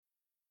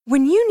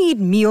When you need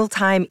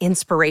mealtime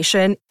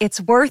inspiration,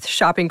 it's worth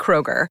shopping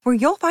Kroger, where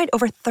you'll find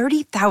over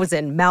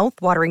 30,000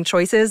 mouth-watering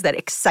choices that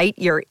excite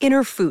your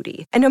inner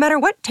foodie. And no matter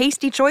what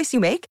tasty choice you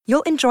make,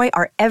 you'll enjoy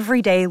our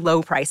everyday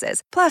low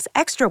prices, plus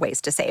extra ways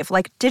to save,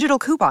 like digital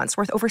coupons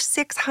worth over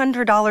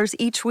 $600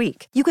 each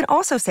week. You can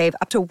also save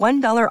up to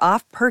 $1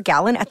 off per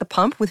gallon at the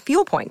pump with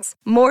fuel points.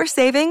 More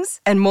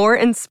savings and more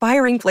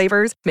inspiring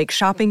flavors make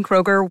shopping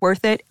Kroger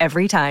worth it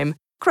every time.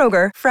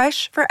 Kroger,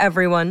 fresh for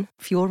everyone.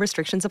 Fuel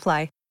restrictions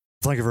apply.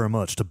 Thank you very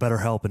much to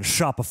BetterHelp and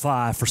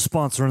Shopify for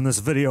sponsoring this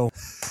video.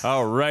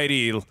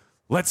 Alrighty,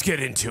 let's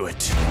get into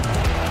it.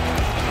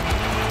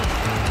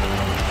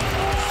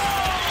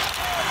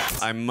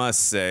 I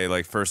must say,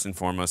 like, first and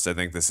foremost, I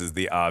think this is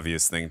the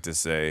obvious thing to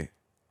say.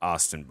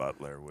 Austin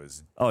Butler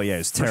was... Oh, yeah, it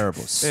was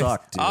terrible.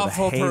 Sucked, dude.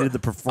 Awful, I hated the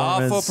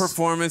performance. Awful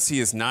performance. He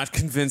is not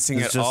convincing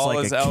at all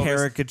as as Elvis.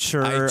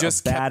 Caricature, a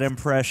bad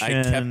impression.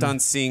 I kept on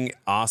seeing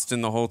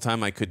Austin the whole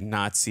time. I could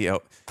not see...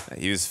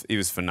 He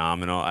was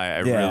phenomenal.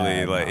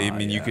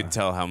 You could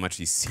tell how much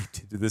he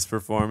seeped into this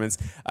performance.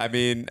 I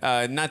mean,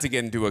 not to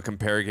get into a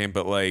compare game,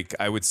 but, like,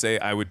 I would say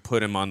I would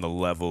put him on the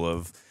level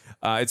of...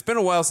 it's been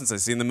a while since I've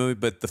seen the movie,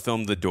 but the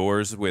film The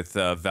Doors with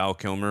Val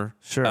Kilmer.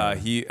 Sure.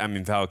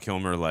 Val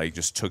Kilmer, like,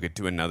 just took it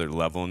to another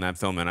level in that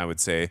film, and I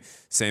would say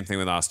same thing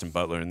with Austin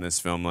Butler in this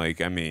film.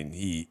 Like, I mean,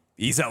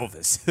 he's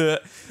Elvis.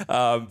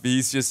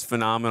 He's just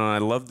phenomenal. I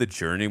love the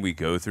journey we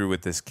go through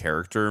with this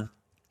character.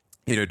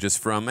 You know, just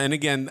from, and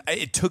again,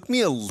 it took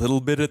me a little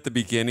bit at the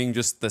beginning,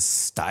 just the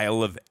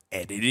style of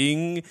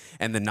editing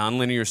and the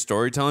nonlinear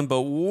storytelling.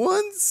 But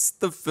once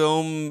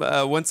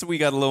once we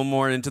got a little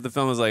more into the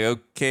film, I was like,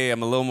 okay,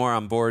 I'm a little more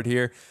on board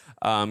here.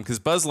 Because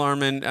Baz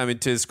Luhrmann, I mean,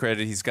 to his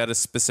credit, he's got a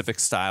specific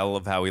style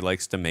of how he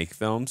likes to make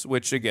films,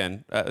 which,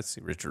 again, let's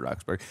see, Richard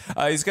Roxburgh.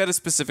 He's got a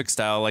specific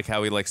style, like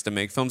how he likes to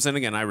make films. And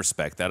again, I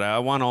respect that. I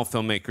want all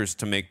filmmakers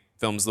to make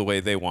films the way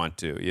they want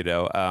to, you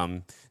know,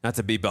 not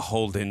to be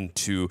beholden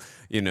to,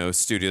 you know,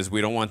 studios. We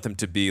don't want them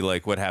to be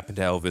like what happened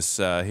to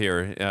Elvis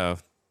here,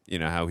 you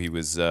know, how he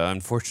was,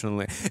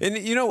 unfortunately. And,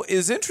 you know,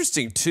 it's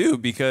interesting, too,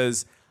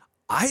 because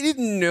I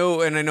didn't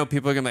know, and I know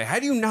people are going to be like, how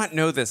do you not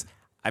know this?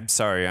 I'm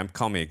sorry,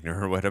 call me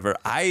ignorant or whatever.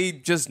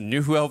 I just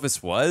knew who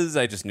Elvis was.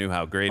 I just knew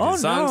how great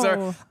his songs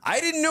are. I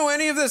didn't know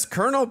any of this.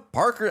 Colonel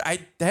Parker, I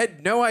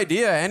had no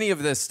idea any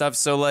of this stuff.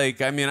 So,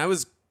 like, I mean, I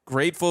was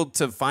grateful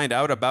to find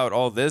out about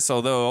all this,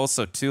 although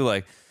also, too,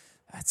 like,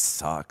 that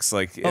sucks.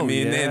 Like,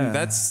 and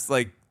that's,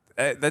 like,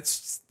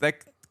 that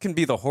can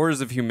be the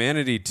horrors of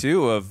humanity,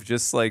 too, of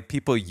just, like,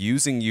 people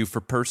using you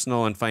for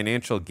personal and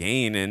financial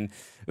gain. And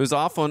it was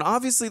awful. And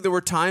obviously there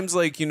were times,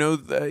 like, you know,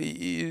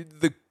 I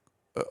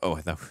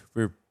thought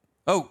we were...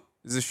 Oh,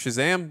 is this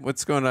Shazam?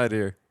 What's going on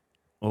here?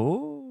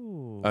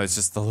 Oh, it's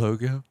just the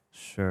logo?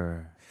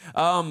 Sure.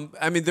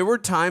 I mean, there were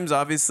times,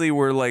 obviously,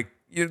 where, like,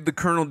 you know, the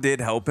Colonel did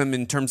help him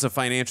in terms of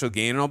financial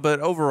gain and all, but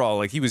overall,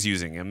 like, he was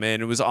using him,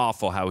 and it was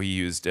awful how he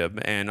used him.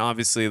 And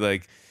obviously,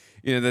 like,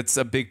 you know, that's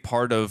a big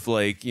part of,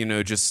 like, you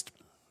know, just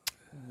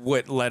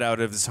what let out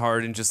of his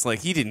heart, and just, like,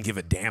 he didn't give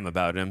a damn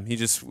about him. He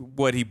just...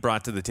 What he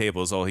brought to the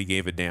table is all he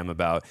gave a damn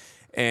about.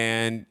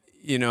 And...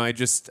 You know, I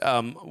just,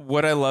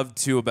 what I loved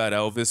too about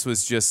Elvis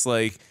was just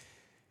like,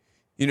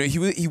 you know,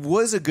 he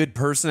was a good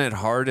person at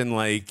heart, and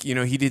like, you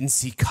know, he didn't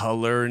see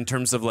color in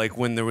terms of like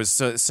when there was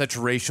such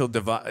racial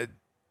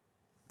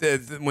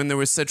when there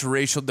was such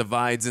racial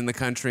divides in the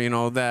country and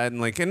all that,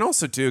 and like, and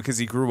also too because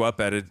he grew up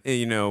at it,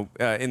 you know,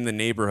 in the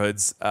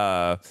neighborhoods,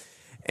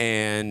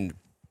 and.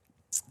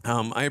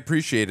 I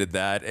appreciated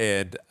that,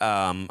 and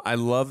I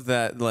love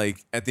that,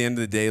 like, at the end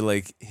of the day,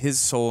 like, his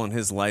soul and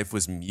his life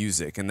was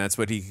music, and that's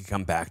what he could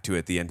come back to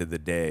at the end of the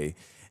day,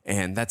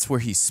 and that's where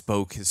he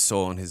spoke his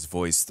soul and his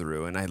voice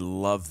through, and I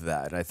love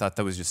that. I thought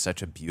that was just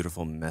such a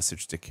beautiful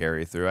message to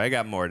carry through. I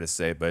got more to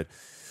say, but...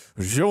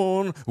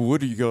 Jean, what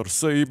do you got to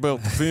say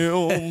about the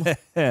film?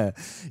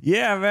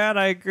 Yeah, man,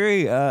 I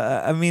agree.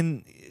 I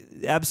mean,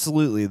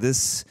 absolutely,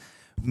 this...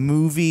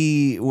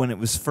 movie, when it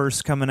was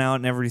first coming out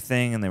and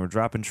everything, and they were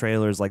dropping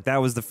trailers, like,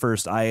 that was the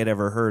first I had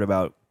ever heard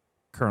about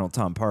Colonel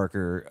Tom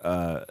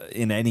Parker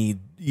in any...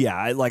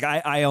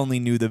 I only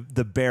knew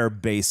the bare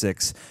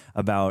basics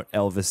about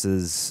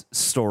Elvis's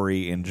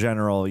story in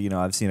general. You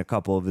know, I've seen a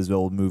couple of his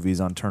old movies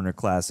on Turner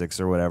Classics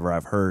or whatever.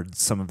 I've heard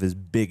some of his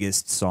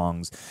biggest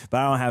songs, but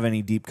I don't have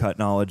any deep cut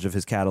knowledge of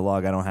his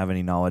catalog. I don't have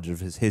any knowledge of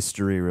his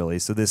history, really.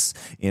 So this,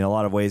 in a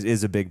lot of ways,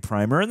 is a big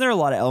primer. And there are a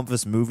lot of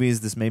Elvis movies.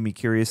 This made me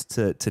curious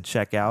to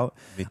check out.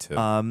 Me too.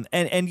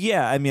 And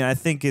yeah, I mean, I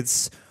think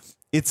it's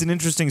an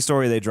interesting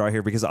story they draw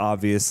here, because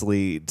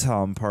obviously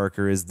Tom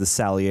Parker is the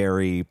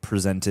Salieri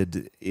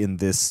presented in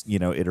this, you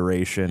know,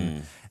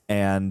 iteration.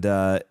 And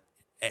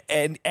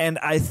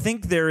I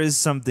think there is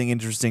something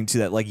interesting to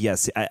that. Like,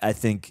 yes, I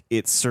think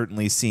it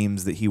certainly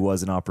seems that he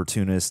was an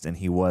opportunist and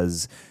he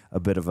was a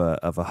bit of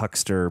a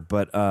huckster.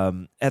 But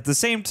at the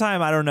same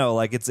time, I don't know.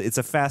 Like, it's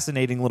a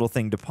fascinating little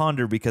thing to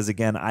ponder, because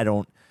again,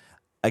 I'm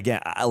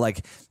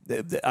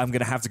going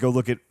to have to go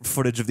look at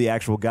footage of the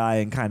actual guy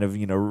and kind of,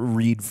 you know,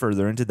 read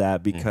further into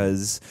that,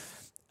 because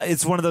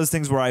it's one of those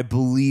things where I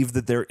believe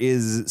that there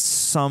is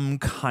some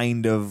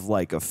kind of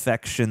like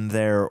affection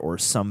there or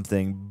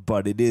something,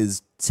 but it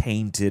is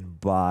tainted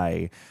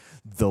by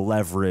the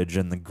leverage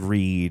and the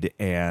greed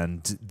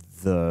and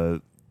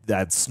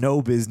that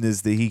snow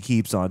business that he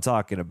keeps on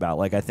talking about.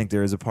 Like, I think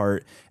there is a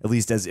part, at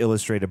least as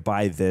illustrated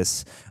by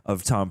this,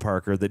 of Tom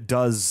Parker that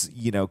does,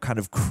 kind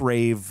of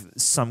crave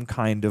some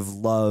kind of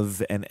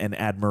love and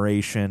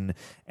admiration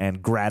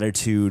and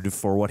gratitude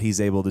for what he's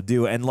able to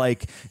do. And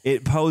like,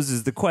 it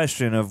poses the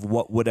question of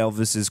what would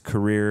Elvis's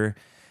career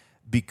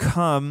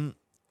become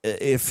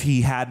if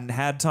he hadn't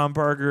had Tom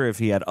Parker, if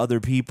he had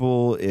other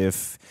people,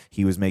 if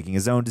he was making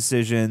his own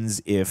decisions,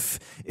 this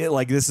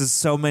is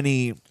so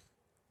many.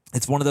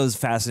 It's one of those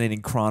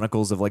fascinating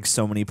chronicles of like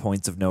so many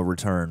points of no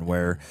return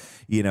where,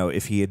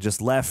 if he had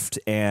just left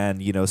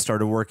and,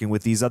 started working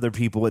with these other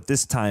people at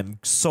this time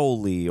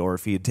solely, or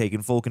if he had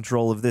taken full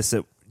control of this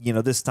at,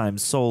 this time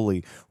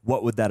solely,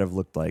 what would that have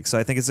looked like? So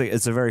I think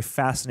it's a very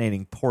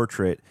fascinating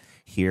portrait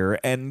here.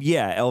 And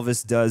yeah,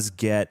 Elvis does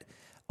get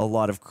a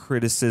lot of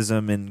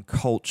criticism in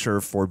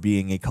culture for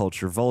being a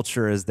culture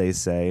vulture, as they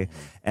say.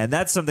 And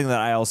that's something that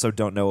I also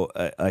don't know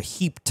a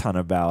heap ton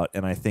about.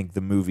 And I think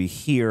the movie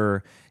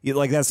here,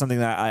 that's something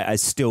that I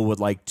still would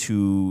like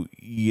to,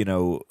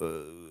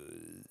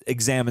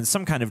 examine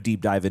some kind of deep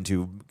dive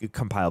into,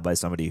 compiled by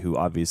somebody who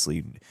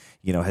obviously,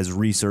 has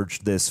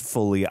researched this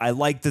fully. I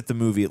like that the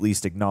movie at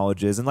least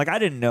acknowledges, and like, I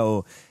didn't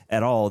know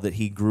at all that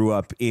he grew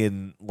up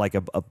in like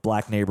a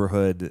black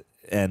neighborhood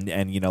and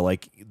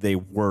like they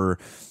were,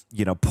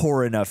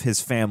 poor enough, his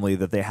family,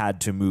 that they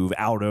had to move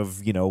out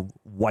of,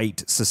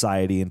 white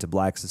society into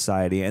black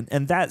society.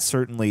 And that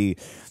certainly,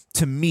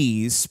 to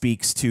me,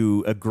 speaks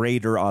to a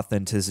greater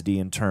authenticity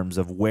in terms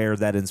of where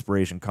that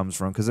inspiration comes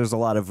from, because there's a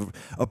lot of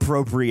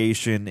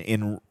appropriation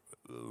in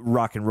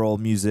rock and roll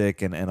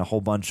music and a whole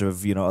bunch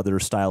of other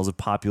styles of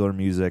popular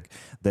music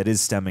that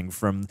is stemming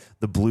from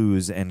the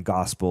blues and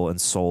gospel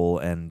and soul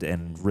and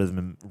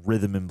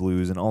rhythm and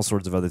blues and all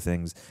sorts of other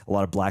things. A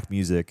lot of black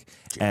music,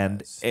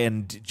 jazz.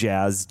 and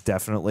jazz,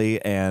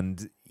 definitely.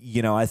 And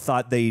I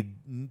thought they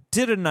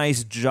did a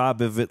nice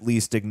job of at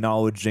least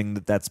acknowledging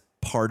that that's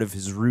part of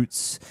his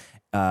roots.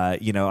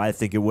 I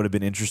think it would have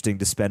been interesting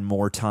to spend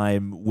more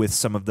time with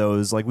some of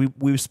those. Like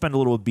we spent a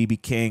little with B.B.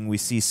 King. We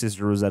see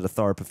Sister Rosetta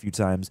Tharpe a few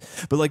times,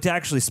 but like to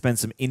actually spend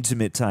some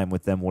intimate time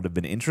with them would have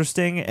been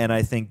interesting. And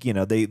I think,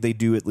 they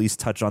do at least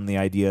touch on the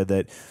idea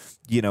that,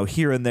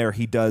 here and there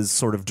he does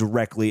sort of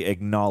directly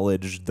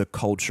acknowledge the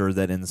culture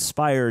that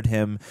inspired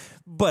him.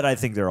 But I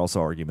think there are also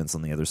arguments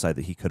on the other side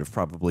that he could have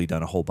probably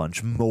done a whole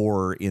bunch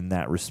more in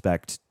that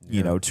respect,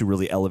 to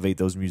really elevate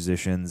those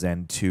musicians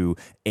and to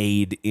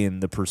aid in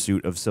the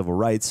pursuit of civil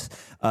rights.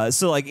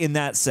 So like in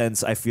that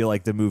sense, I feel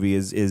like the movie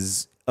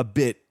is a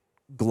bit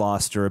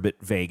glossed or a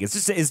bit vague.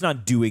 It's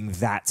not doing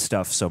that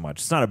stuff so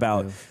much. It's not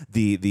about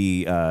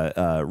the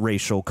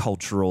racial,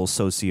 cultural,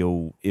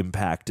 socio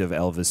impact of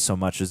Elvis so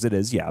much as it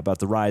is, about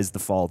the rise, the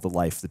fall, the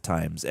life, the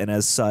times. And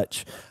as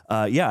such,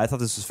 I thought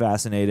this was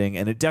fascinating,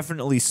 and it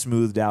definitely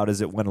smoothed out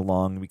as it went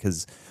along,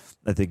 because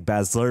I think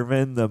Baz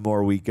Luhrmann, the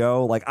more we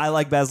go, like I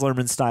like Baz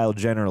Luhrmann's style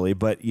generally,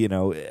 but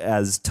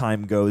as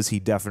time goes, he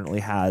definitely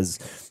has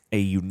a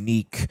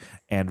unique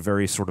and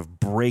very sort of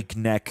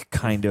breakneck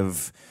kind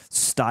of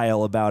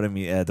style about him.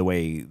 The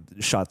way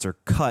shots are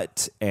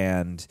cut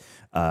and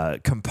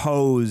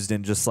composed,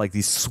 and just like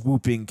these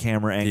swooping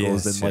camera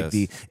angles, like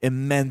the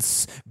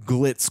immense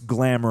glitz,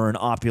 glamour, and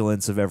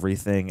opulence of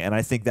everything. And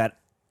I think that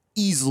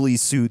easily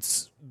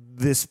suits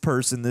this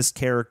person, this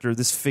character,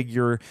 this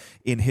figure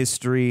in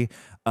history.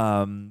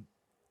 And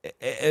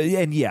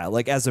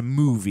like as a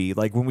movie,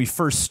 like when we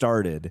first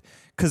started,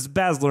 because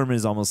Baz Luhrmann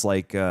is almost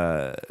like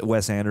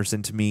Wes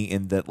Anderson to me,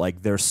 in that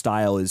like their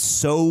style is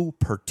so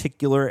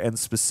particular and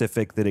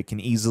specific that it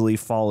can easily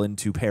fall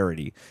into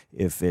parody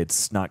if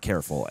it's not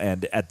careful.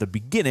 And at the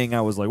beginning,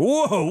 I was like,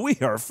 "Whoa, we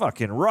are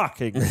fucking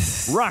rocketing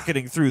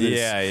through this."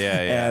 Yeah.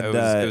 And,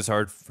 it was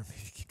hard for me.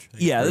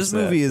 This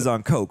movie is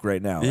on coke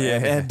right now.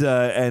 And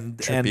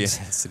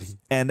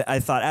I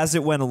thought as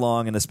it went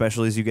along, and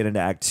especially as you get into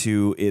Act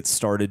 2, it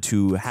started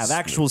to have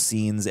actual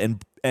scenes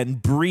and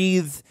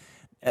breathe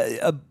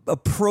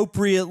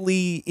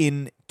appropriately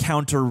in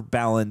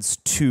counterbalance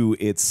to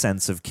its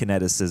sense of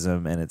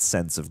kineticism and its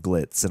sense of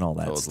glitz and all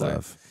that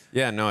stuff.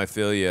 Yeah, no, I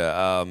feel you.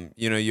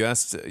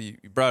 You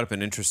brought up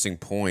an interesting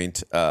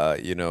point,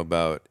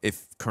 about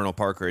if Colonel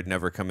Parker had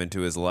never come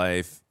into his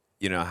life,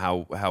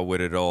 how would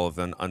it all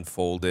have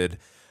unfolded?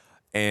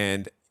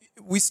 And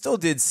we still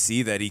did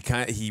see that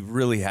he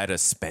really had a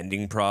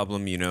spending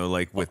problem,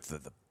 like with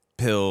the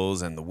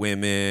pills and the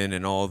women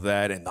and all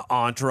that, and the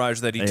entourage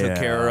that he took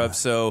care of.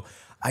 So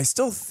I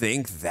still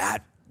think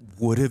that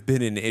would have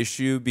been an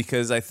issue,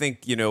 because I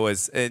think,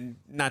 and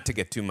not to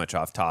get too much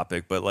off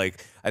topic, but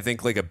like I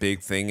think like a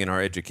big thing in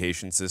our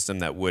education system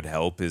that would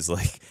help is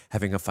like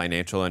having a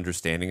financial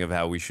understanding of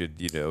how we should,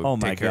 take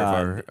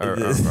care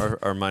of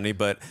our money.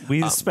 But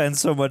we spend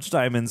so much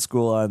time in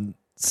school on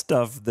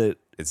stuff that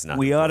it's not.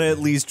 We ought to at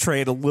least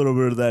trade a little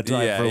bit of that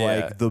time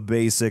for the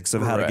basics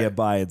of how to get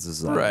by in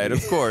society. Right,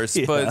 of course.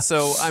 But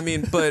so I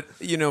mean, but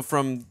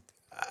from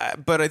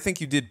but I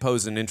think you did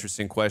pose an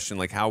interesting question,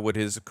 like how would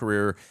his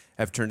career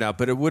have turned out?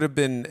 But it would have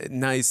been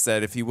nice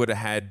that if he would have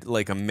had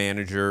like a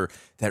manager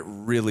that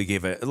really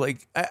gave it.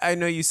 Like I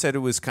know you said it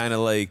was kind of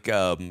like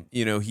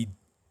he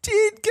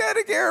did kind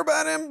of care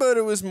about him, but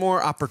it was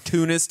more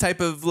opportunist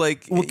type of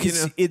like. Well,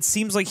 it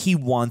seems like he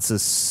wants a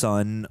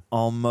son.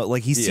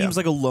 Like he seems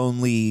like a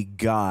lonely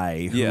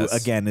guy who,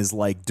 again, is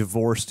like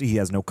divorced. He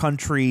has no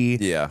country.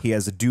 Yeah, he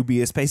has a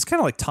dubious past. Kind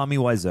of like Tommy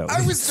Wiseau.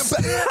 I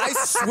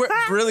swear,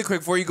 really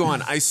quick before you go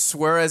on, I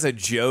swear as a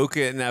joke,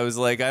 and I was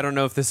like, I don't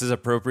know if this is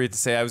appropriate to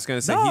say. I was going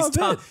to say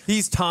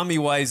he's Tommy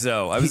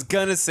Wiseau. I was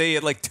going to say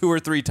it like 2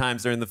 or 3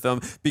 times during the film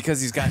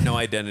because he's got no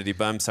identity.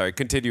 But I'm sorry.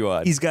 Continue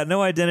on. He's got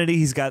no identity.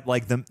 He's got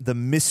like the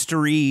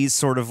mystery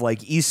sort of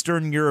like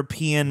Eastern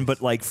European,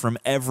 but like from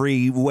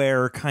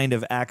everywhere kind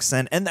of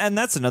accent. And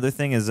that's another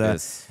thing is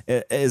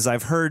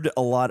I've heard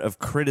a lot of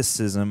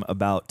criticism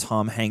about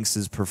Tom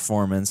Hanks's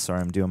performance.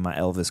 Sorry, I'm doing my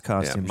Elvis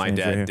costume. Yeah, my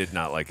dad did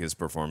not like his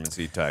performance.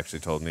 He actually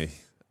told me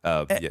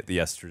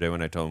yesterday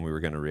when I told him we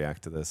were going to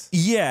react to this.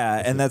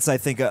 Yeah, and that's, I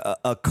think,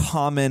 a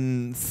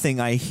common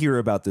thing I hear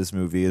about this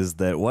movie is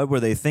that what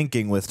were they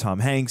thinking with Tom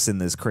Hanks in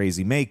this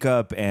crazy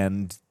makeup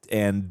and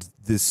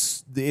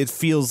this, it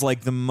feels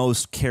like the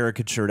most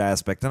caricatured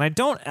aspect. And I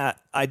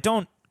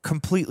don't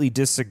completely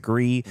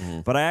disagree,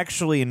 but I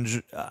actually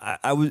enjoy,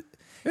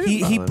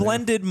 he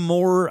blended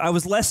more. I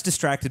was less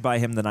distracted by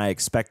him than I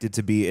expected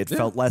to be. It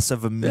felt less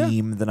of a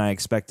meme than I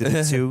expected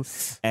it to.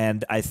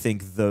 And I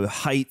think the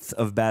height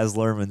of Baz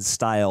Luhrmann's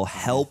style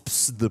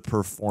helps the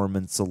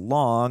performance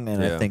along.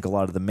 And I think a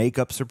lot of the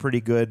makeups are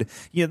pretty good.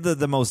 Yeah,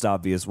 the most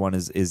obvious one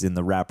is in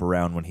the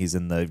wraparound when he's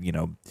in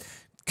the,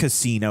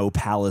 casino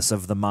palace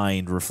of the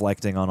mind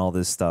reflecting on all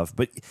this stuff.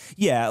 But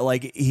yeah,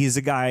 like he's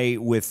a guy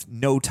with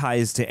no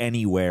ties to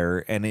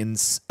anywhere, and in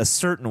a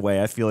certain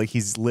way I feel like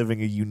he's living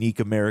a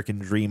unique American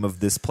dream of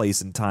this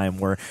place and time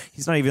where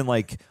he's not even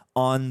like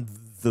on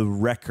the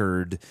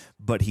record,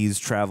 but he's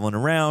traveling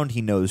around,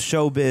 he knows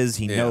showbiz,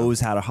 he knows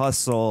how to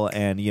hustle,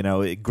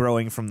 and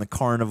growing from the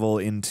carnival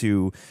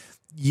into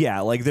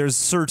like there's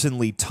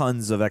certainly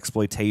tons of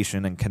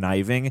exploitation and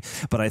conniving,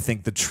 but I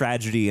think the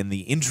tragedy and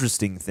the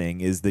interesting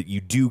thing is that you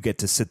do get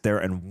to sit there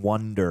and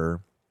wonder,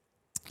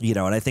 and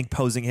I think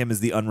posing him as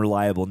the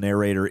unreliable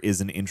narrator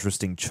is an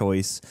interesting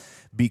choice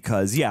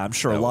because, I'm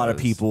sure a lot of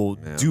people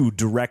do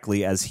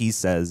directly, as he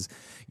says,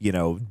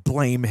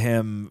 blame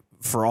him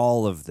for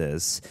all of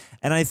this.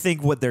 And I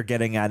think what they're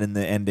getting at in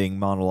the ending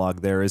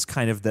monologue there is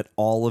kind of that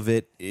all of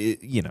it,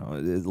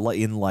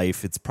 in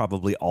life, it's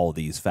probably all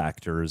these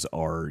factors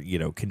are,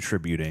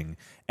 contributing.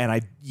 And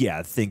I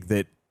think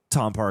that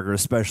Tom Parker,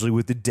 especially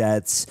with the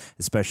debts,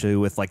 especially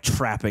with like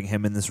trapping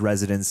him in this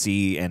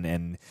residency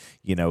and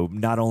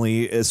not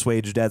only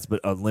assuage debts, but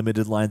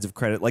unlimited lines of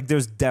credit. Like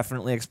there's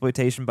definitely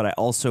exploitation, but I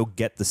also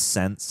get the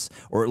sense,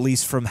 or at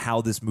least from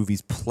how this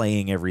movie's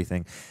playing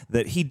everything,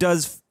 that he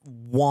does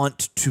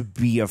want to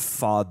be a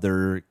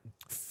father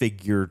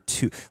figure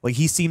too. Like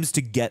he seems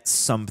to get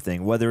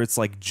something, whether it's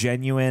like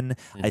genuine.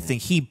 I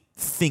think he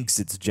thinks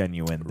it's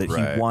genuine that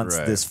he wants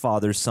this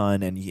father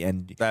son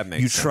and that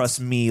makes you sense.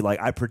 Trust me, like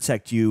I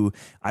protect you,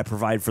 I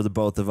provide for the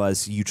both of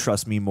us, you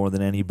trust me more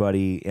than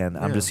anybody, and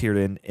I'm just here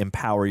to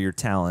empower your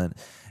talent.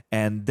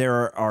 And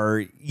there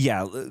are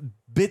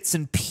bits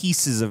and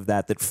pieces of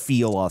that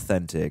feel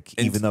authentic,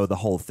 and even though the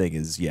whole thing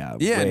is and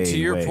to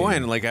your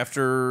point, like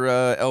after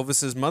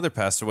Elvis's mother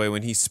passed away,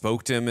 when he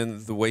spoke to him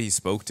and the way he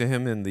spoke to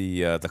him in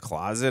the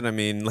closet, I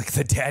mean, like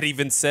the dad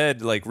even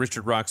said, like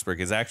Richard Roxburgh,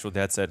 his actual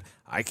dad said,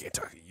 I can't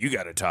talk, you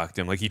got to talk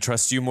to him, like he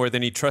trusts you more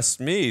than he trusts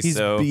me.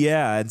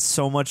 And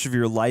so much of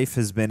your life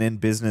has been in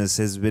business,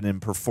 has been in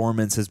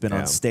performance, has been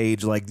on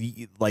stage, like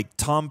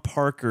Tom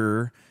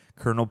Parker,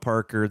 Colonel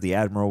Parker, the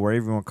Admiral,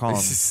 wherever you want to call him,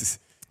 is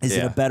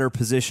in a better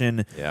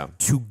position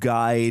to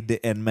guide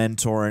and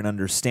mentor and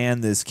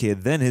understand this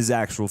kid than his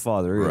actual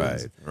father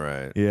is.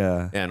 Right.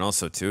 Yeah. And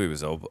also, too, he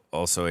was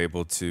also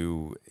able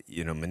to,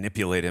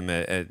 manipulate him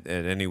at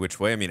any which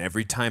way. I mean,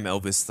 every time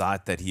Elvis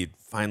thought that he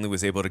finally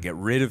was able to get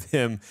rid of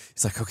him,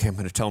 he's like, okay, I'm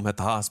going to tell him at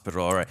the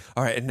hospital. All right,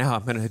 and now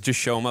I'm going to just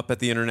show him up at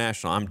the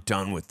International. I'm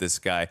done with this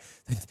guy.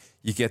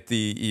 You get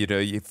the,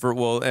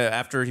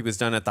 after he was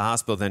done at the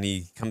hospital, then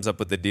he comes up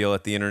with the deal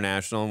at the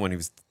International. And when he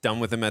was done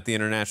with him at the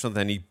International,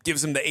 then he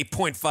gives him the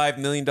 $8.5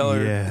 million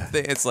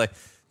thing. It's like,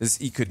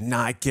 he could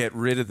not get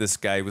rid of this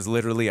guy. He was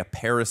literally a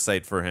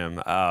parasite for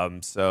him.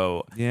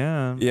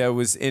 It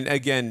was, and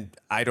again,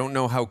 I don't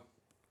know how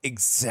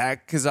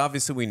exact, because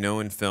obviously we know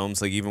in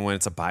films, like even when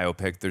it's a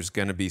biopic, there's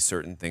going to be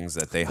certain things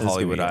that they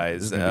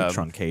Hollywoodize. There's going to be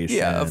truncation.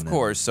 Yeah, of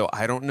course. So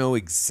I don't know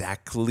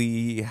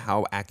exactly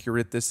how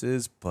accurate this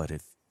is, but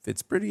if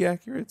it's pretty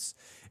accurate,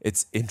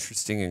 it's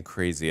interesting and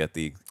crazy at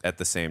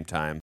the same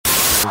time.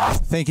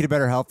 Thank you to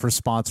BetterHelp for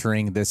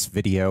sponsoring this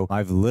video.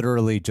 I've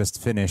literally just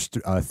finished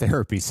a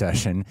therapy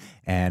session,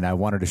 and I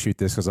wanted to shoot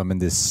this because I'm in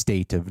this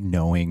state of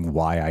knowing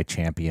why I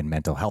champion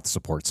mental health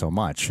support so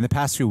much. In the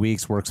past few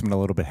weeks, work's been a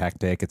little bit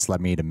hectic. It's led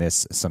me to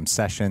miss some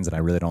sessions, and I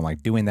really don't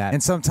like doing that.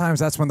 And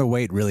sometimes that's when the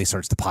weight really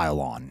starts to pile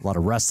on. A lot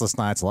of restless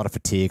nights, a lot of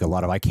fatigue, a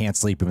lot of I can't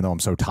sleep even though I'm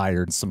so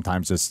tired, and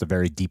sometimes just a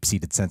very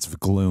deep-seated sense of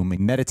gloom.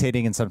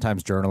 Meditating and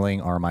sometimes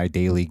journaling are my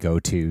daily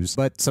go-tos,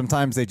 but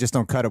sometimes they just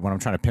don't cut it when I'm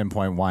trying to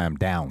pinpoint why I'm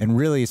down. And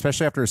really,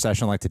 especially after a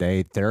session like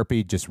today,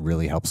 therapy just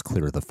really helps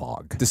clear the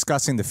fog.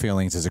 Discussing the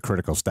feelings is a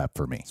critical step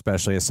for me,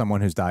 especially as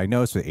someone who's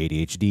diagnosed with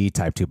ADHD,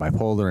 type 2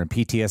 bipolar, and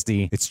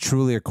PTSD. It's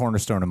truly a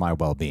cornerstone of my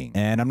well-being.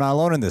 And I'm not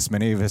alone in this.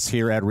 Many of us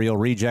here at Real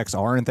Rejects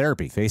are in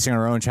therapy, facing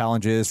our own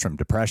challenges from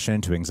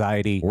depression to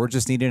anxiety, or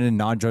just needing a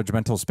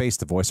non-judgmental space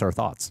to voice our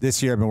thoughts.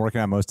 This year, I've been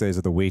working out most days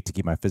of the week to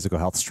keep my physical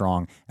health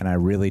strong, and I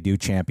really do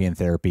champion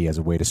therapy as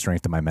a way to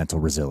strengthen my mental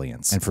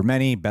resilience. And for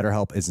many,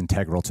 BetterHelp is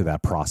integral to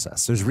that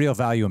process. There's real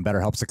value in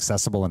BetterHelp's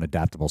accessible and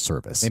adaptable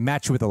service. They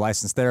match you with a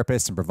licensed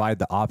therapist and provide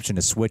the option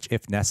to switch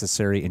if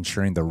necessary,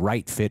 ensuring the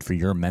right fit for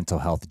your mental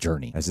health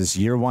journey. As this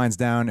year winds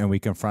down and we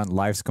confront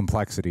life's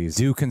complexities,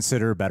 do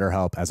consider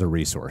BetterHelp as a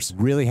resource.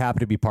 Really happy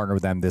to be partnered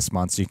with them this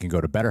month, so you can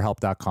go to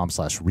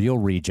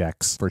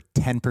betterhelp.com/realrejects for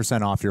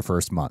 10% off your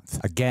first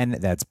month. Again,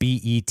 that's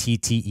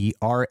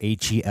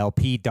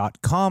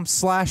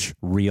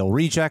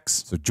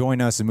betterhelp.com/realrejects. So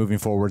join us in moving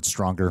forward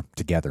stronger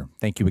together.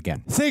 Thank you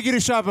again. Thank you to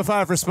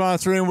Shopify for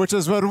sponsoring, which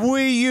is what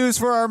we use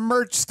for our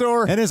merch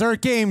store and is our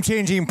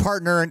game-changing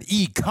partner in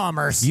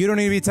e-commerce. You don't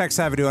need to be tech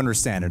savvy to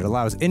understand it. It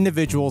allows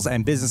individuals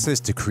and businesses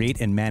to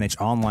create and manage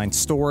online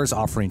stores,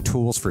 offering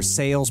tools for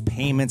sales,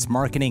 payments,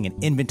 marketing,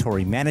 and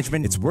inventory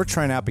management. It's worth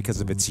trying out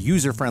because of its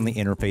user-friendly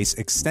interface,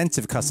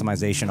 extensive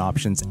customization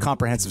options,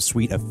 comprehensive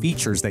suite of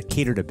features that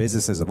cater to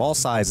businesses of all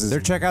sizes. Their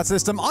checkout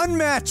system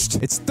unmatched.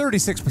 It's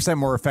 36%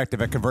 more effective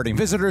at converting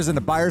visitors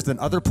into buyers than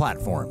other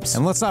platforms.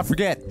 And let's not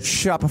forget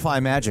Shopify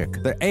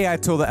Magic, the AI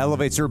tool that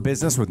elevates your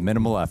business with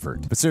minimal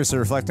effort. But seriously,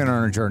 reflecting on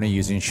our journey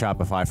using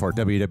Shopify for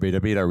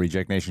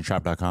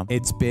www.rejectnationshop.com,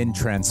 it's been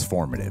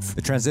transformative.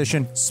 The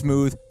transition,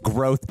 smooth,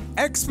 growth,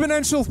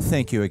 exponential.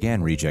 Thank you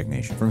again, Reject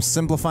Nation. From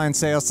simplifying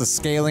sales to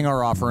scaling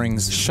our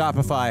offerings,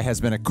 Shopify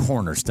has been a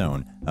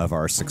cornerstone of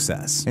our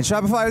success. And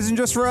Shopify isn't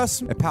just for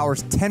us. It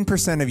powers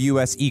 10% of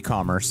U.S.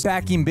 e-commerce,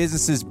 backing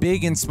businesses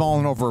big and small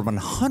in over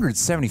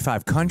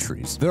 175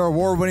 countries. Their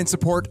award-winning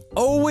support,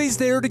 always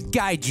there to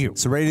guide you.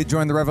 So ready to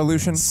join the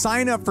revolution?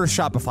 Sign up for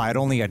Shopify at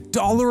only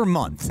 $1 a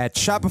month at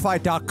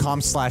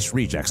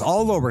shopify.com/rejects.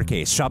 All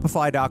lowercase,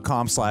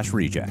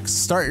 shopify.com/rejects.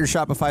 Start your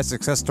Shopify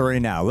success story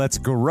now. Let's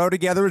grow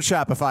together with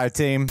Shopify,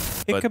 team.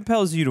 It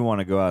compels you to want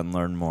to go out and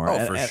learn more.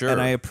 Oh, for sure.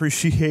 And I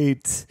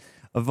appreciate,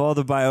 of all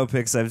the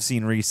biopics I've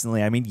seen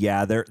recently, I mean,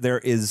 yeah, there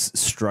is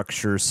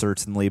structure,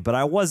 certainly, but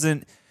I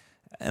wasn't,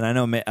 and I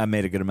know I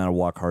made a good amount of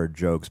Walk Hard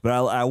jokes, but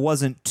I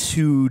wasn't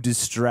too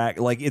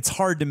distracted. Like, it's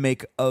hard to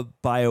make a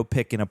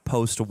biopic in a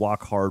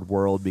post-Walk Hard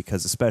world,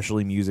 because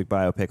especially music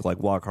biopic like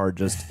Walk Hard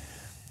just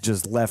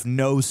left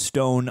no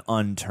stone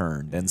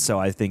unturned. And so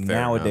I think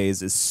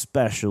nowadays,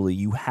 especially,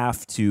 you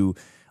have to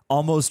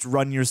almost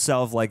run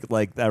yourself like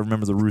I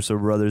remember the Russo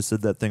brothers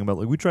said that thing about,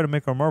 like, we try to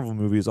make our Marvel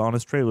movies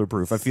honest trailer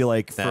proof. I feel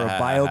like for a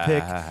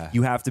biopic,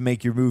 you have to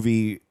make your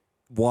movie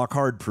Walk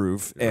Hard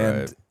proof.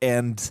 And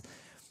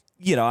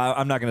you know,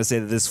 I'm not going to say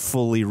that this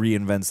fully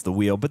reinvents the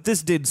wheel, but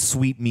this did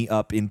sweep me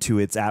up into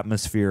its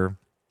atmosphere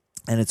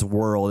and its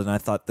world. And I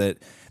thought that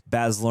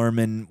Baz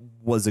Luhrmann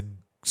was a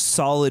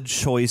solid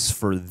choice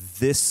for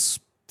this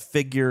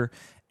figure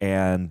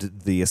and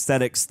the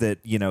aesthetics that,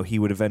 you know, he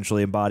would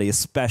eventually embody,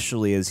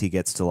 especially as he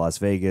gets to Las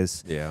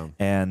Vegas. Yeah.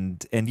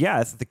 And yeah,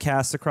 I think the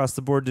cast across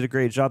the board did a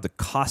great job. The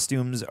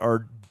costumes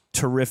are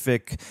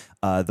terrific.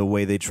 The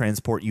way they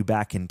transport you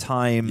back in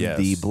time,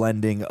 the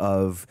blending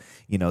of,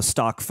 you know,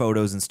 stock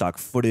photos and stock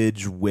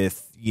footage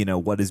with, you know,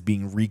 what is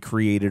being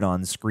recreated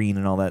on screen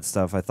and all that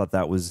stuff. I thought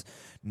that was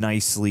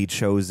nicely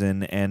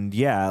chosen. And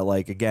yeah,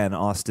 like, again,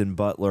 Austin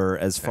Butler,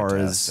 as far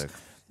as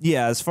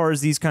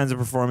these kinds of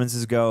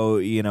performances go,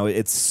 you know,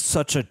 it's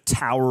such a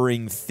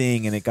towering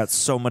thing and it got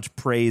so much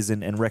praise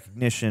and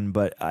recognition.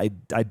 But I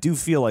do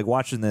feel like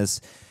watching this,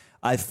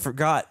 I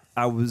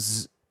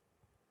didn't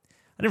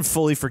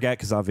fully forget,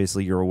 because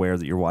obviously you're aware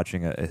that you're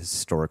watching a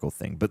historical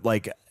thing. But,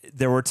 like,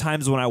 there were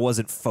times when I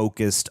wasn't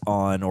focused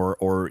on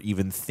or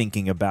even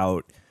thinking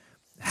about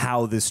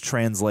how this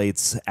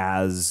translates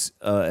as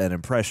an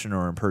impression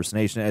or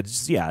impersonation.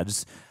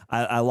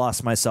 I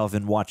lost myself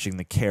in watching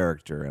the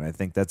character, and I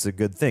think that's a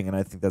good thing. And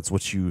I think that's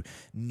what you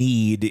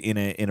need in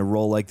a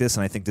role like this.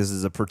 And I think this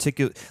is a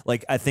particular,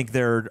 like, I think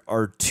there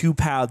are two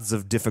paths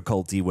of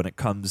difficulty when it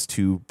comes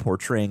to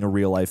portraying a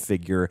real life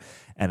figure.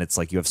 And it's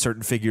like, you have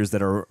certain figures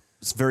that are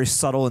very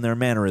subtle in their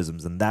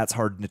mannerisms, and that's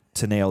hard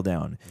to nail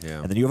down.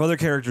 Yeah. And then you have other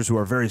characters who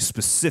are very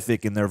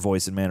specific in their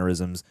voice and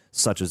mannerisms,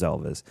 such as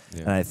Elvis.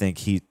 Yeah. And I think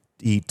he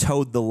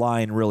towed the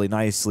line really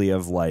nicely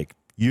of, like,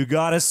 you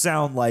gotta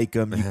sound like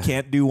him. You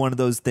can't do one of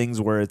those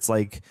things where it's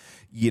like,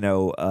 you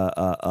know,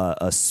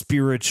 a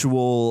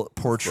spiritual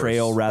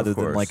portrayal rather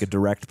than like a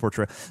direct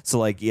portrayal. So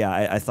like, yeah,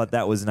 I thought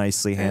that was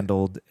nicely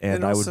handled,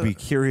 and I would be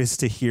curious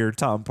to hear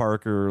Tom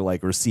Parker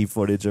like receive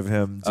footage of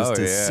him just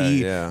to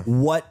see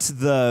what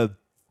the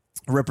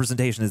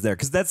representation is there,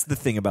 because that's the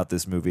thing about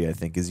this movie, I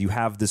think, is you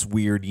have this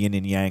weird yin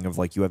and yang of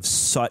like, you have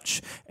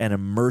such an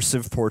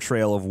immersive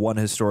portrayal of one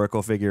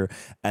historical figure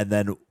and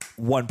then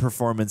one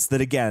performance that,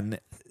 again,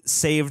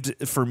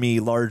 saved for me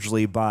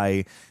largely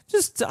by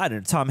just, I don't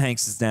know, Tom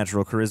Hanks'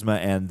 natural charisma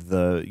and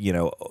the, you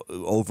know,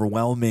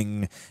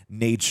 overwhelming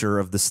nature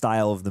of the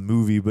style of the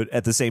movie. But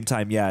at the same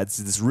time, yeah, it's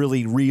this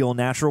really real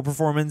natural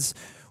performance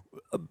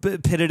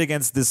pitted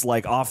against this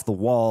like off the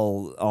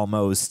wall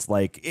almost,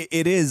 like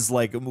it is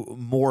like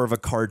more of a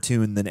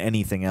cartoon than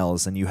anything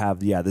else. And you have,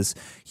 this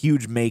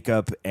huge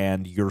makeup,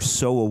 and you're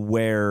so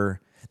aware.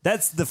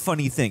 That's the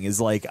funny thing,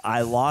 is like,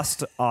 I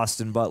lost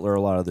Austin Butler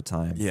a lot of the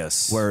time.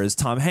 Yes. Whereas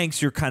Tom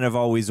Hanks, you're kind of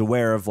always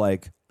aware of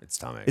like, it's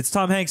Tom Hanks. It's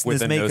Tom Hanks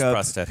with in the his makeup.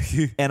 Nose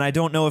prosthetic. And I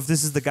don't know if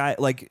this is the guy,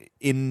 like,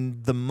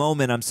 in the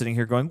moment I'm sitting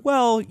here going,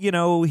 well, you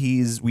know,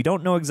 we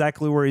don't know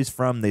exactly where he's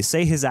from. They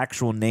say his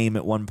actual name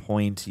at one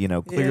point, you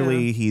know,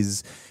 clearly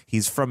he's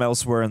from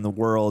elsewhere in the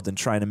world and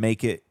trying to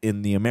make it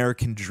in the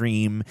American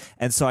dream.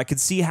 And so I could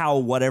see how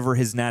whatever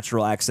his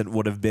natural accent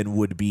would have been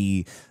would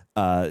be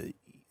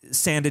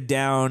sanded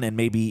down, and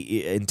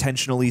maybe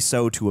intentionally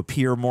so to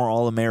appear more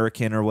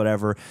all-American or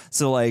whatever.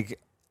 So like,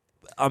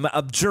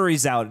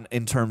 jury's out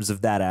in terms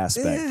of that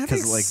aspect,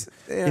 because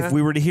if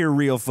we were to hear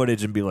real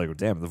footage and be like, oh,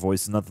 damn, the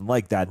voice is nothing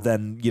like that,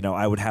 then, you know,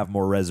 I would have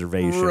more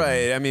reservation.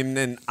 Right. I mean,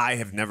 and I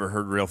have never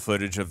heard real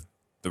footage of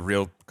the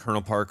real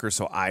Colonel Parker,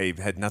 so I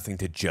had nothing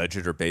to judge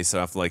it or base it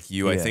off like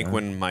you. I think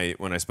when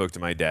I spoke to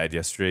my dad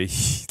yesterday,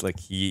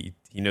 he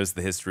knows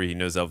the history, he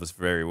knows Elvis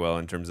very well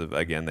in terms of,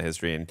 again, the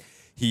history, and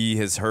he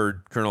has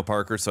heard Colonel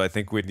Parker. So I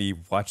think when he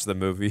watched the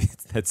movie,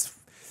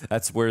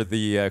 that's where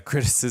the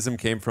criticism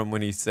came from,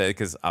 when he said,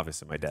 because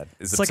obviously my dad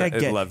is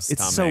loves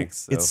Tom Hanks.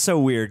 So. It's so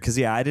weird,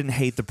 because I didn't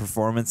hate the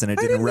performance, and it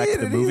didn't wreck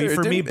the movie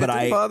for me, but it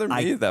didn't bother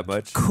me that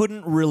much.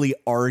 Couldn't really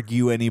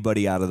argue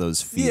anybody out of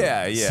those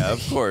feelings. Yeah,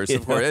 of course,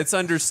 of course. It's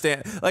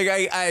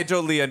I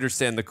totally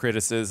understand the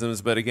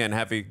criticisms, but again,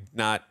 having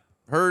not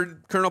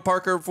heard Colonel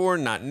Parker before,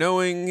 not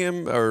knowing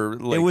him, or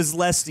like, it was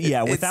less.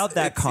 Without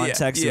that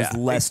context, it was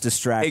less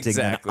distracting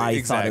than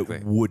I thought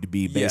it would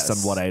be based on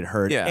what I'd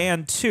heard. Yeah.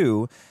 And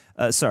two,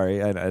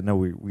 sorry, I know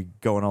we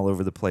going all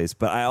over the place,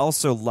 but I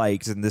also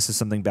liked, and this is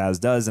something Baz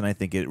does, and I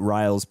think it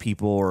riles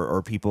people,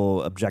 or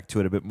people object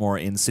to it a bit more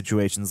in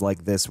situations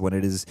like this when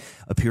it is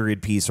a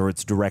period piece or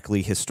it's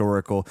directly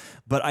historical.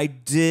 But I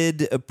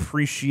did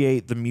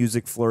appreciate the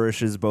music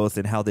flourishes, both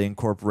in how they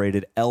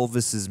incorporated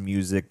Elvis's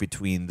music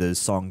between the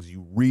songs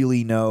you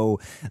really know,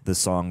 the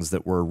songs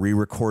that were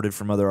re-recorded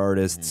from other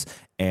artists,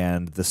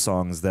 and the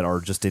songs that are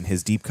just in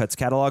his Deep Cuts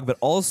catalog, but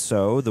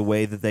also the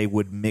way that they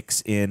would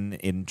mix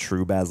in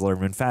true Baz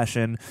Luhrmann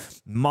fashion.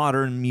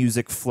 Modern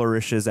music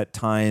flourishes at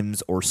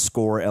times, or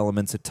score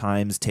elements at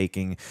times,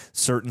 taking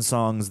certain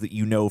songs that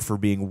you know for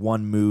being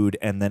one mood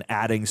and then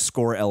adding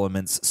score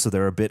elements so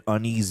they're a bit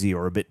uneasy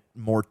or a bit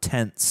more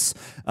tense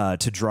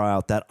to draw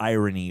out that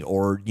irony,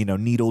 or, you know,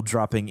 needle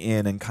dropping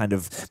in and kind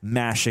of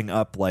mashing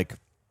up, like,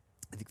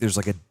 I think there's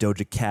like a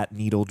Doja Cat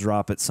needle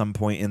drop at some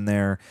point in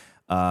there.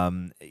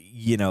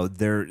 You know,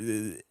 there,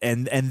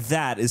 and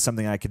that is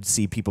something I could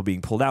see people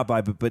being pulled out by,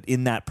 but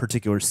in that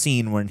particular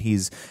scene when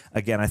he's,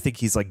 again, I think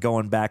he's like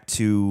going back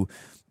to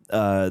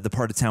the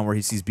part of town where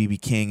he sees BB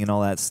King and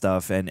all that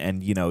stuff,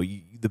 and you know,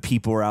 the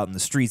people are out in the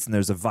streets, and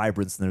there's a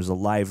vibrance and there's a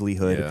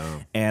livelihood,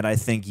 and I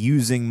think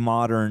using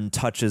modern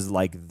touches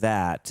like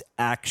that,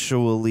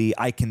 actually,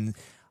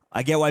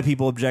 I get why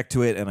people object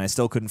to it, and I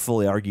still couldn't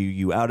fully argue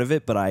you out of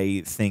it, but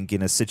I think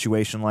in a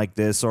situation like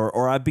this,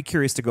 or I'd be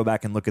curious to go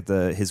back and look at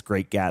his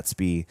Great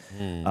Gatsby,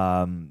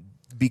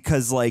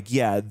 because, like,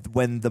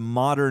 when the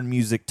modern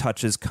music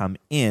touches come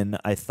in,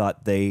 I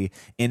thought they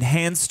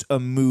enhanced a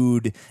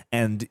mood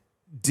and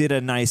did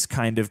a nice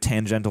kind of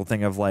tangential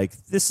thing of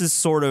like, this is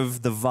sort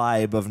of the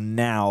vibe of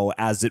now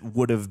as it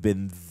would have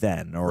been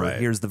then, or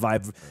here's the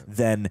vibe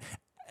then.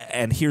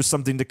 And here's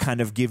something to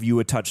kind of give you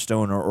a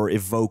touchstone, or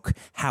evoke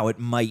how it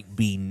might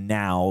be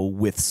now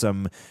with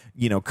some,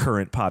 you know,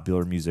 current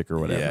popular music or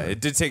whatever. Yeah, it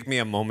did take me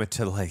a moment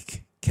to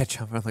like catch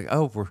up. I'm like,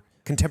 oh, we're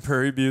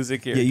contemporary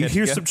music here. Yeah, you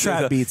hear some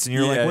trap beats and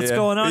you're like, what's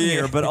going on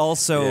here? But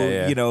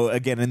also, you know,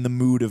 again, in the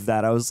mood of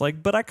that, I was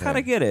like, but I kind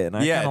of get it. And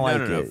I kind of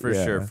like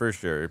it. For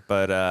sure.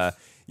 But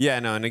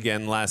and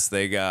again, last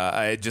thing,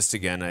 I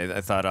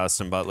thought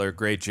Austin Butler,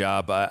 great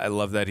job. I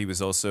love that he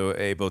was also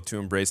able to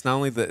embrace not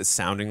only the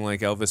sounding like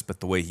Elvis, but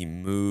the way he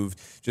moved,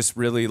 just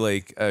really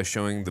like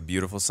showing the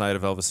beautiful side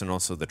of Elvis and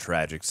also the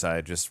tragic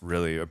side. Just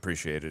really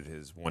appreciated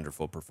his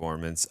wonderful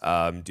performance.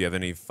 Do you have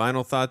any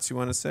final thoughts you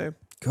want to say?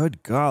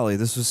 Good golly,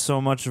 this was so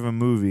much of a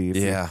movie.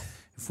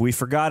 If we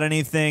forgot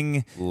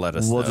anything, Let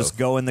us we'll know. just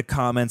go in the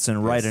comments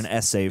and write an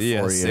essay for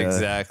Yes, you.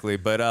 exactly.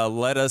 But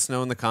let us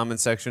know in the comment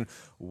section,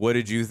 what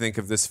did you think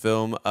of this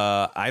film?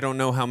 I don't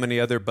know how many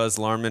other Buzz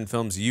Larman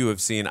films you have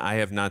seen. I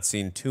have not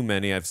seen too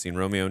many. I've seen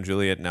Romeo and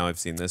Juliet. Now I've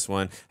seen this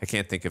one. I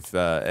can't think of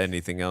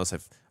anything else.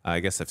 I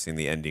guess I've seen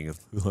the ending of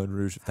Moulin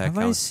Rouge. If that Have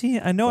I counts.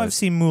 seen? I know I've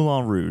seen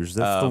Moulin Rouge.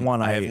 That's the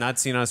one I have not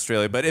seen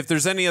Australia. But if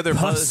there's any other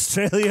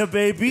Australia,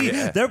 baby,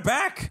 Yeah. they're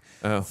back.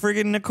 Oh.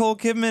 Friggin' Nicole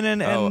Kidman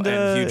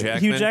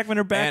and Hugh Jackman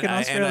are back in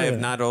Australia. And I have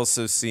not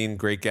also seen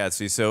Great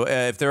Gatsby. So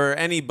if there are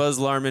any Buzz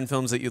Larman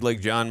films that you'd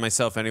like John,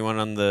 myself, anyone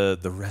on the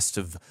rest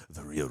of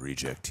the Real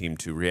Reject team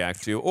to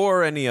react to,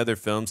 or any other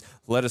films,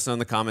 let us know in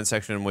the comment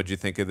section what you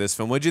think of this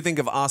film. What do you think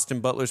of Austin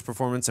Butler's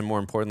performance, and more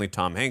importantly,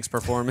 Tom Hanks'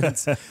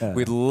 performance?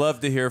 We'd love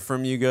to hear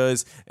from you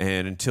guys.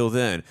 And until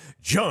then,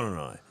 John and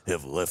I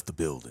have left the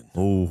building.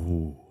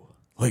 Oh,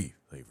 Thank you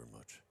very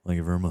much. thank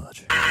you very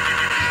much.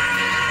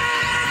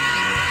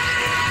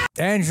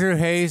 Andrew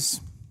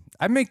Hayes,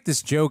 I make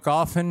this joke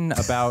often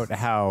about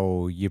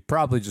how you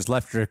probably just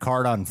left your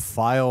card on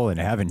file and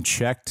haven't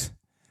checked.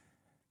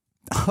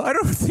 I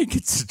don't think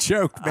it's a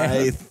joke, man.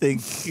 I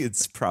think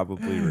it's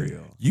probably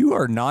real. You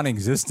are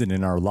non-existent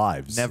in our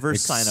lives. Never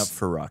sign up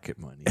for Rocket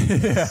Money.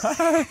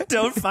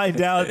 Don't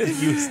find out that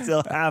you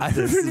still have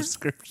this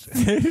subscription.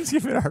 They've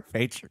given our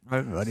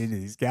Patreon money to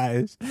these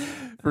guys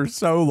for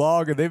so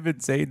long, and they've been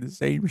saying the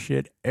same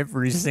shit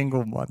every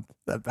single month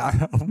about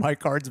how my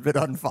card's been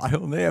on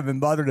file, and they haven't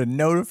bothered to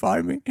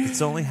notify me.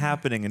 It's only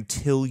happening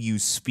until you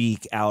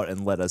speak out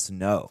and let us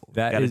know.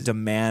 That Gotta is-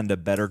 demand a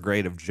better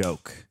grade of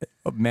joke.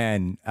 Oh,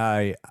 man,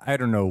 I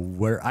don't know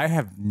where. I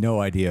have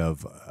no idea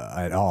of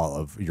at all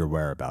of your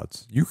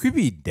whereabouts. You could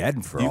be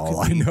dead for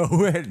all I know.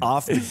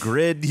 Off the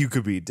grid, you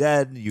could be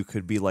dead. You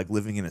could be like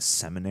living in a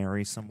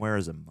seminary somewhere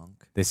as a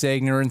monk. They say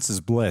ignorance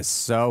is bliss.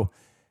 So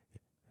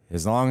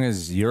as long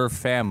as your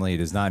family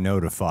does not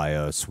notify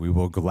us, we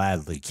will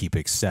gladly keep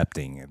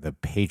accepting the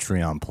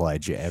Patreon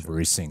pledge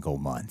every single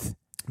month.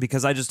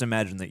 Because I just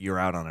imagine that you're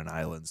out on an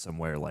island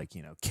somewhere, like,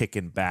 you know,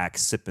 kicking back,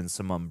 sipping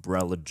some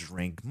umbrella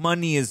drink.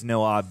 Money is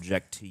no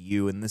object to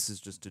you, and this is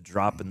just a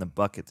drop in the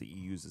bucket that you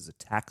use as a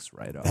tax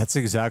write-off. That's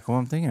exactly what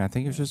I'm thinking. I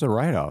think it's just a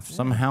write-off.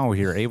 Somehow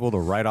you're able to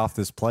write off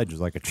this pledge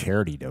as like a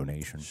charity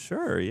donation.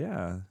 Sure,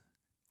 yeah.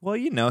 Well,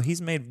 you know,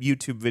 he's made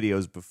YouTube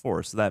videos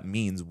before, so that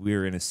means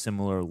we're in a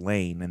similar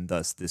lane, and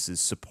thus this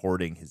is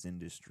supporting his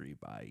industry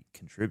by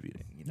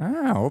contributing. You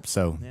know? I hope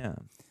so. Yeah.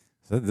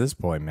 So at this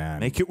point, man,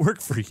 Make it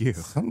work for you.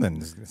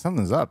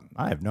 something's up.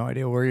 I have no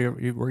idea where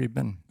you've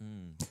been.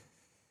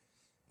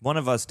 One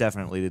of us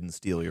definitely didn't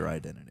steal your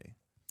identity.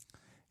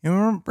 You know,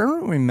 remember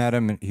when we met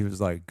him and he was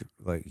like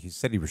he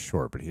said he was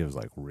short, but he was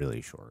like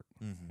really short.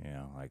 Mm-hmm. You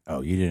know, like,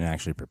 oh, you didn't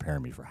actually prepare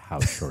me for how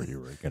short you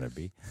were gonna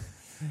be.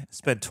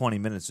 Spent 20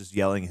 minutes just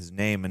yelling his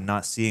name and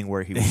not seeing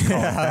where he was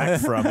calling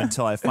back from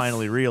until I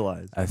finally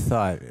realized. I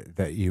thought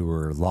that you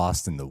were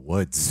lost in the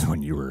woods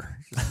when you were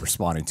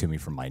responding to me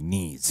from my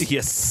knees.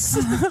 Yes.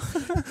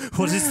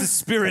 What is the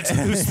spirit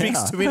who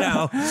speaks to me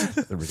now?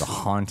 There was a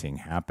haunting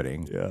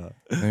happening. Yeah.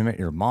 And we met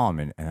your mom,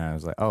 and I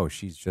was like, oh,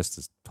 she's just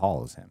as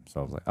tall as him.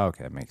 So I was like,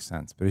 okay, that makes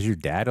sense. But is your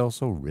dad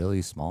also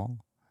really small?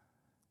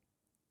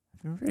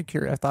 I'm very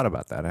curious. I thought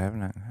about that. I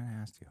haven't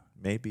asked you.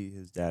 Maybe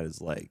his dad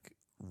is like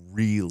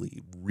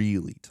really,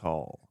 really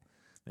tall.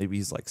 Maybe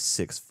he's like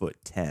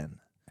 6'10".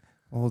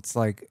 Well, it's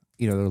like,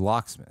 you know, they're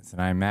locksmiths,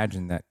 and I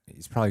imagine that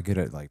he's probably good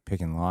at like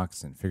picking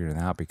locks and figuring it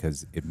out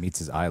because it meets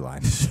his eye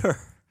line. Sure.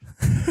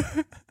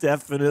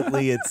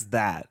 Definitely it's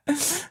that.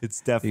 It's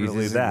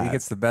definitely that. He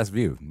gets the best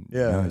view. Yeah.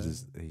 You know, it's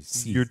just, he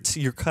sees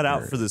You're cut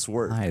out for this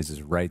work. eye is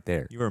just right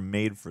there. You are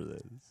made for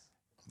this.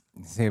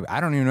 Say, I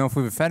don't even know if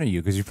we've offended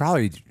you because you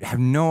probably have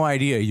no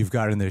idea you've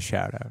gotten this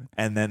shout out.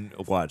 And then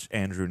watch,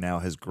 Andrew now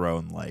has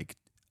grown like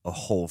a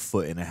whole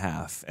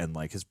 1.5 feet and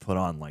like has put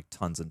on like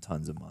tons and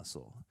tons of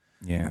muscle.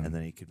 Yeah. And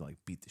then he could like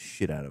beat the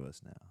shit out of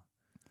us now.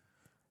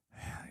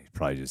 He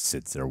probably just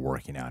sits there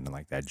working out in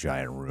like that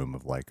giant room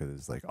of like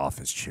his like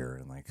office chair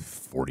and like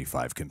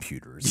 45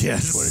 computers.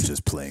 Yes. Each one is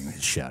just playing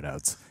his shout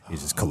outs.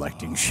 He's just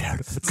collecting shout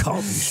outs. Call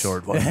me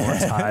short one more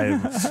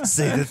time.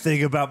 Say the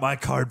thing about my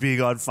card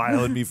being on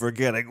file and me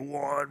forgetting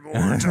one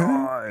more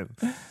time.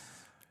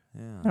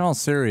 In all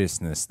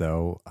seriousness,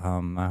 though,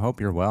 I hope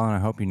you're well, and I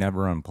hope you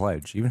never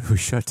unpledge. Even if we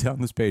shut down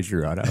this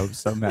Patreon, I hope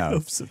somehow. I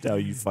hope somehow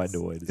you find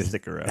a way to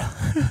stick around.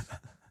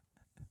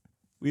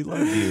 We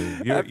love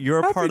you. You're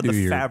a part of Happy New the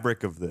Year.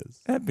 fabric of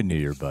this. Happy New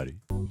Year, buddy.